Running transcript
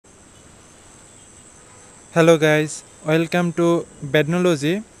Hello guys, welcome to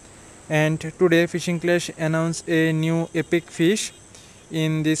Bednology, and today Fishing Clash announced a new epic fish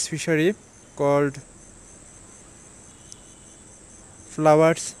in this fishery called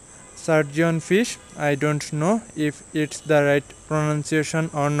flowers surgeonfish. I don't know if it's the right pronunciation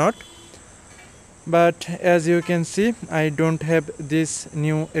or not, but as you can see I don't have this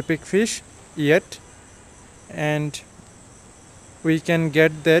new epic fish yet, and we can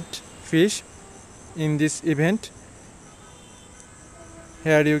get that fish in this event.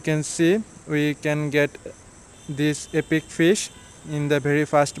 Here you can see we can get this epic fish in the very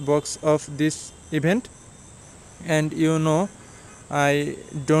first box of this event. And I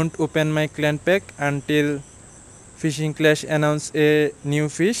don't open my clan pack until Fishing Clash announce a new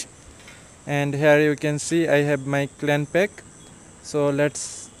fish, and here you can see I have my clan pack. So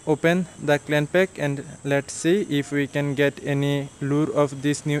let's open the clan pack and let's see if we can get any lure of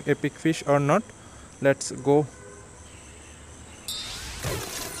this new epic fish or not. Let's go.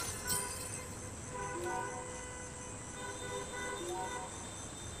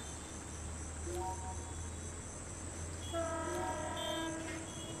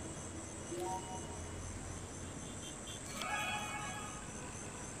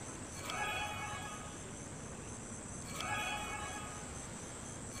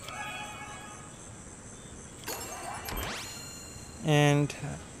 And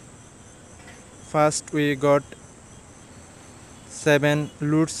first we got 7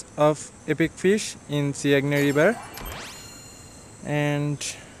 lures of epic fish in Siagne River,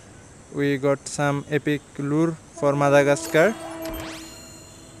 and we got some epic lure for Madagascar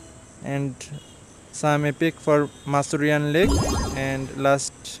and some epic for Masurian Lake, and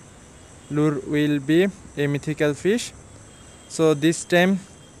last lure will be a mythical fish. So this time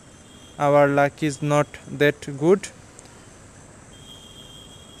our luck is not that good,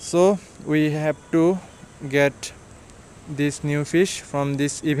 so we have to get this new fish from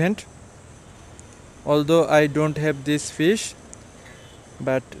this event. Although I don't have this fish,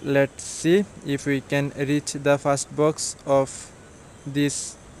 but let's see if we can reach the first box of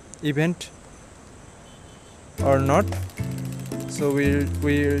this event or not. So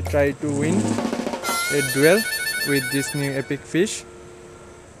we'll try to win a duel with this new epic fish.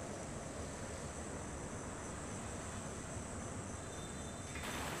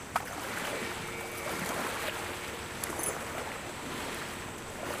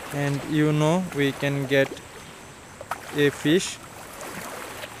 And we can get a fish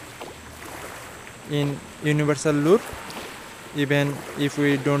in universal lure even if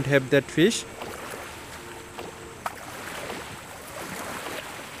we don't have that fish.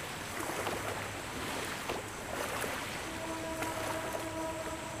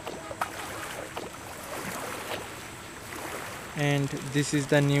 And this is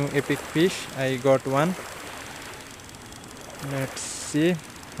the new epic fish. I got one. Let's see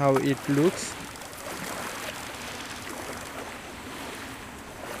how it looks.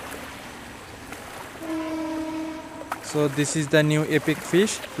 So this is the new epic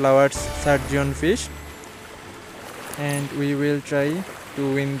fish, flowers surgeonfish, and we will try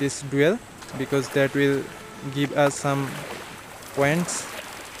to win this duel because that will give us some points.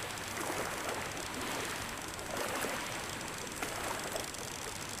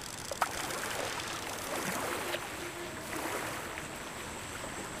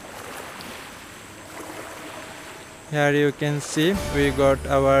 Here you can see we got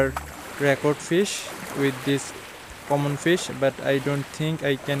our record fish with this common fish, but I don't think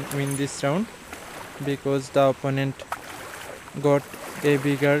I can win this round because the opponent got a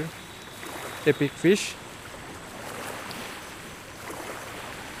bigger epic fish.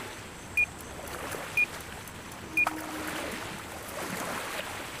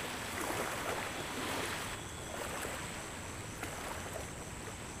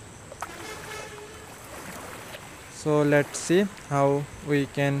 So let's see how we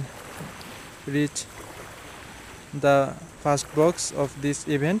can reach the first box of this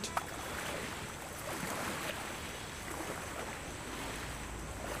event.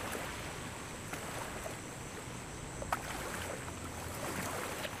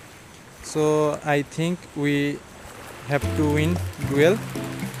 So I think we have to win duel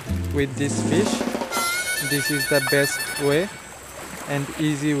with this fish. This is the best way and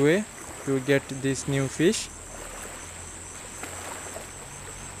easy way to get this new fish.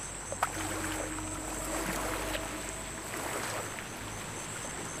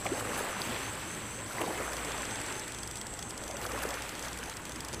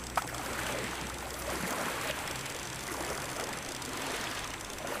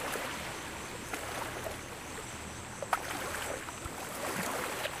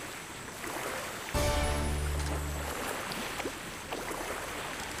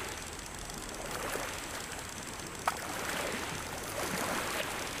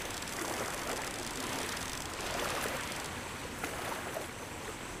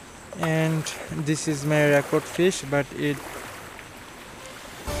 And this is my record fish, but it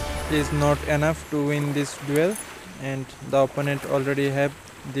is not enough to win this duel, and the opponent already have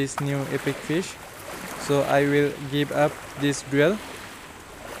this new epic fish, so I will give up this duel.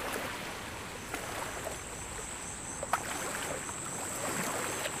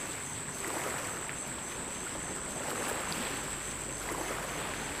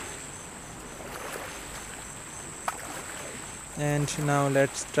 And now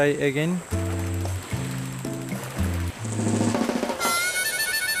let's try again.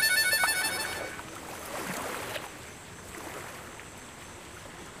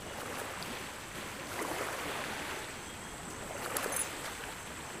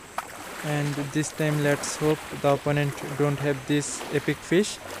 And this time let's hope the opponent don't have this epic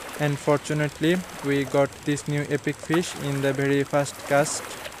fish, and fortunately we got this new epic fish in the very first cast,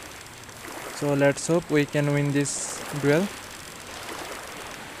 so let's hope we can win this duel.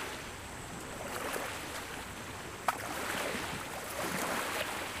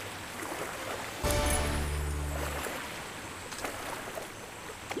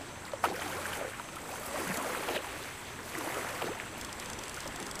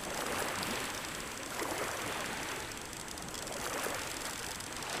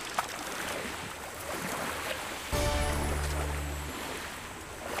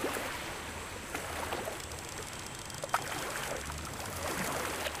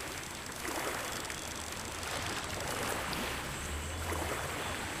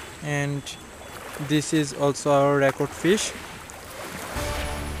 And this is also our record fish,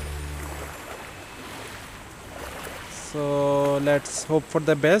 so let's hope for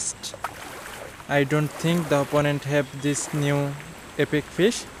the best. I don't think the opponent have this new epic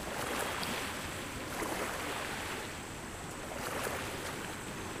fish.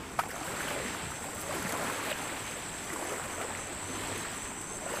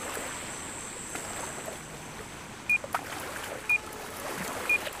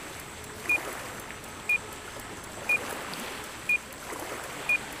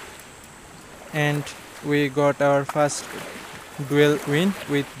 And we got our first duel win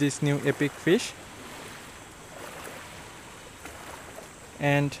with this new epic fish.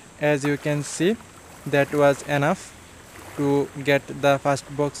 And as you can see, that was enough to get the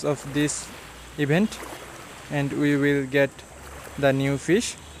first box of this event, and we will get the new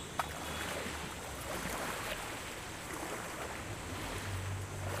fish.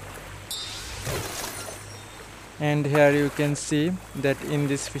 And here you can see that in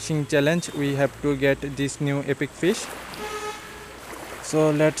this fishing challenge we have to get this new epic fish.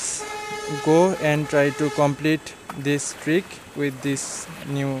 So let's go and try to complete this trick with this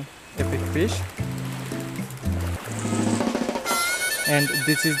new epic fish. And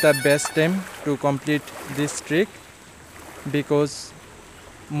this is the best time to complete this trick, because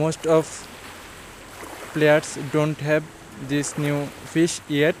most of players don't have this new fish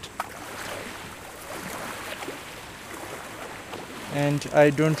yet. And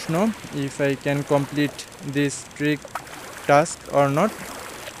I don't know if I can complete this trick task or not,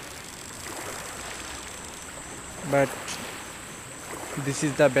 but this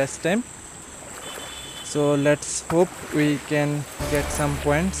is the best time, so let's hope we can get some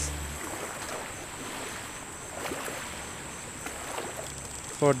points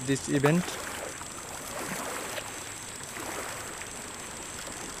for this event.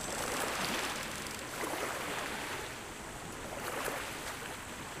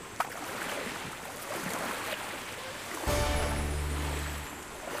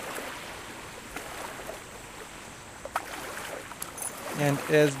 And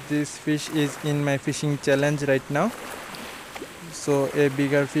as this fish is in my fishing challenge right now, so a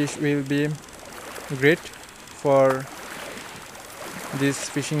bigger fish will be great for this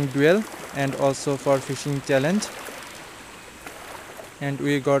fishing duel and also for fishing challenge. And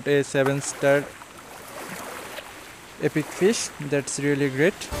we got a 7-star epic fish, that's really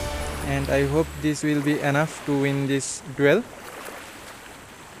great, and I hope this will be enough to win this duel.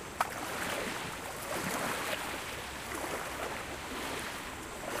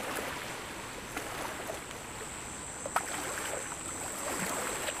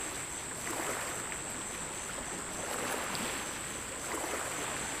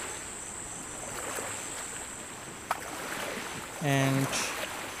 And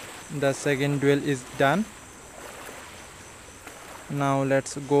the second duel is done. Now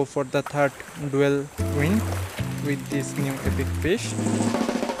let's go for the third duel win with this new epic fish.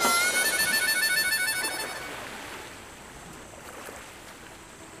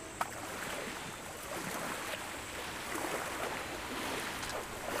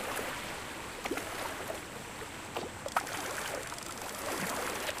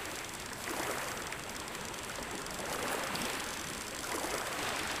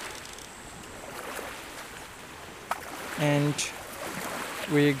 and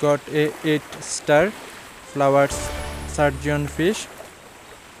we got a 8-star flowers surgeonfish,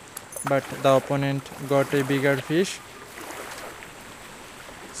 but the opponent got a bigger fish.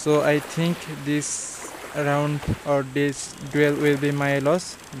 So I think this round or this duel will be my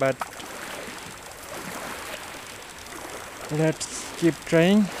loss, but let's keep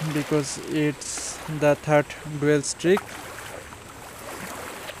trying because it's the third duel streak.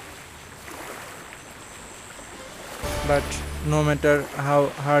 But no matter how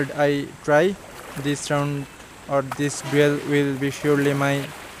hard I try, this round or this duel will be surely my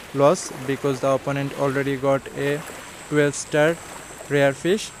loss because the opponent already got a 12-star rare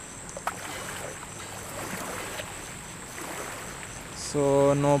fish.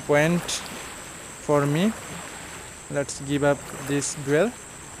 So no point for me. Let's give up this duel.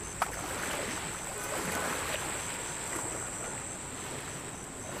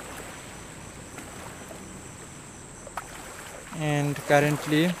 And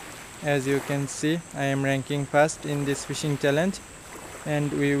currently, as you can see, I am ranking first in this fishing challenge,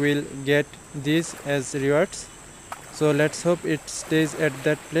 and we will get these as rewards. So let's hope it stays at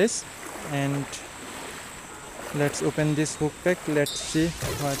that place. And let's open this hook pack. Let's see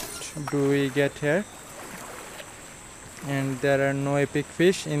what do we get here. And there are no epic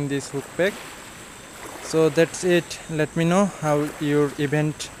fish in this hook pack. So that's it. Let me know how your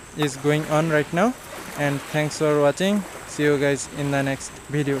event is going on right now, and thanks for watching. See you guys in the next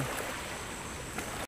video.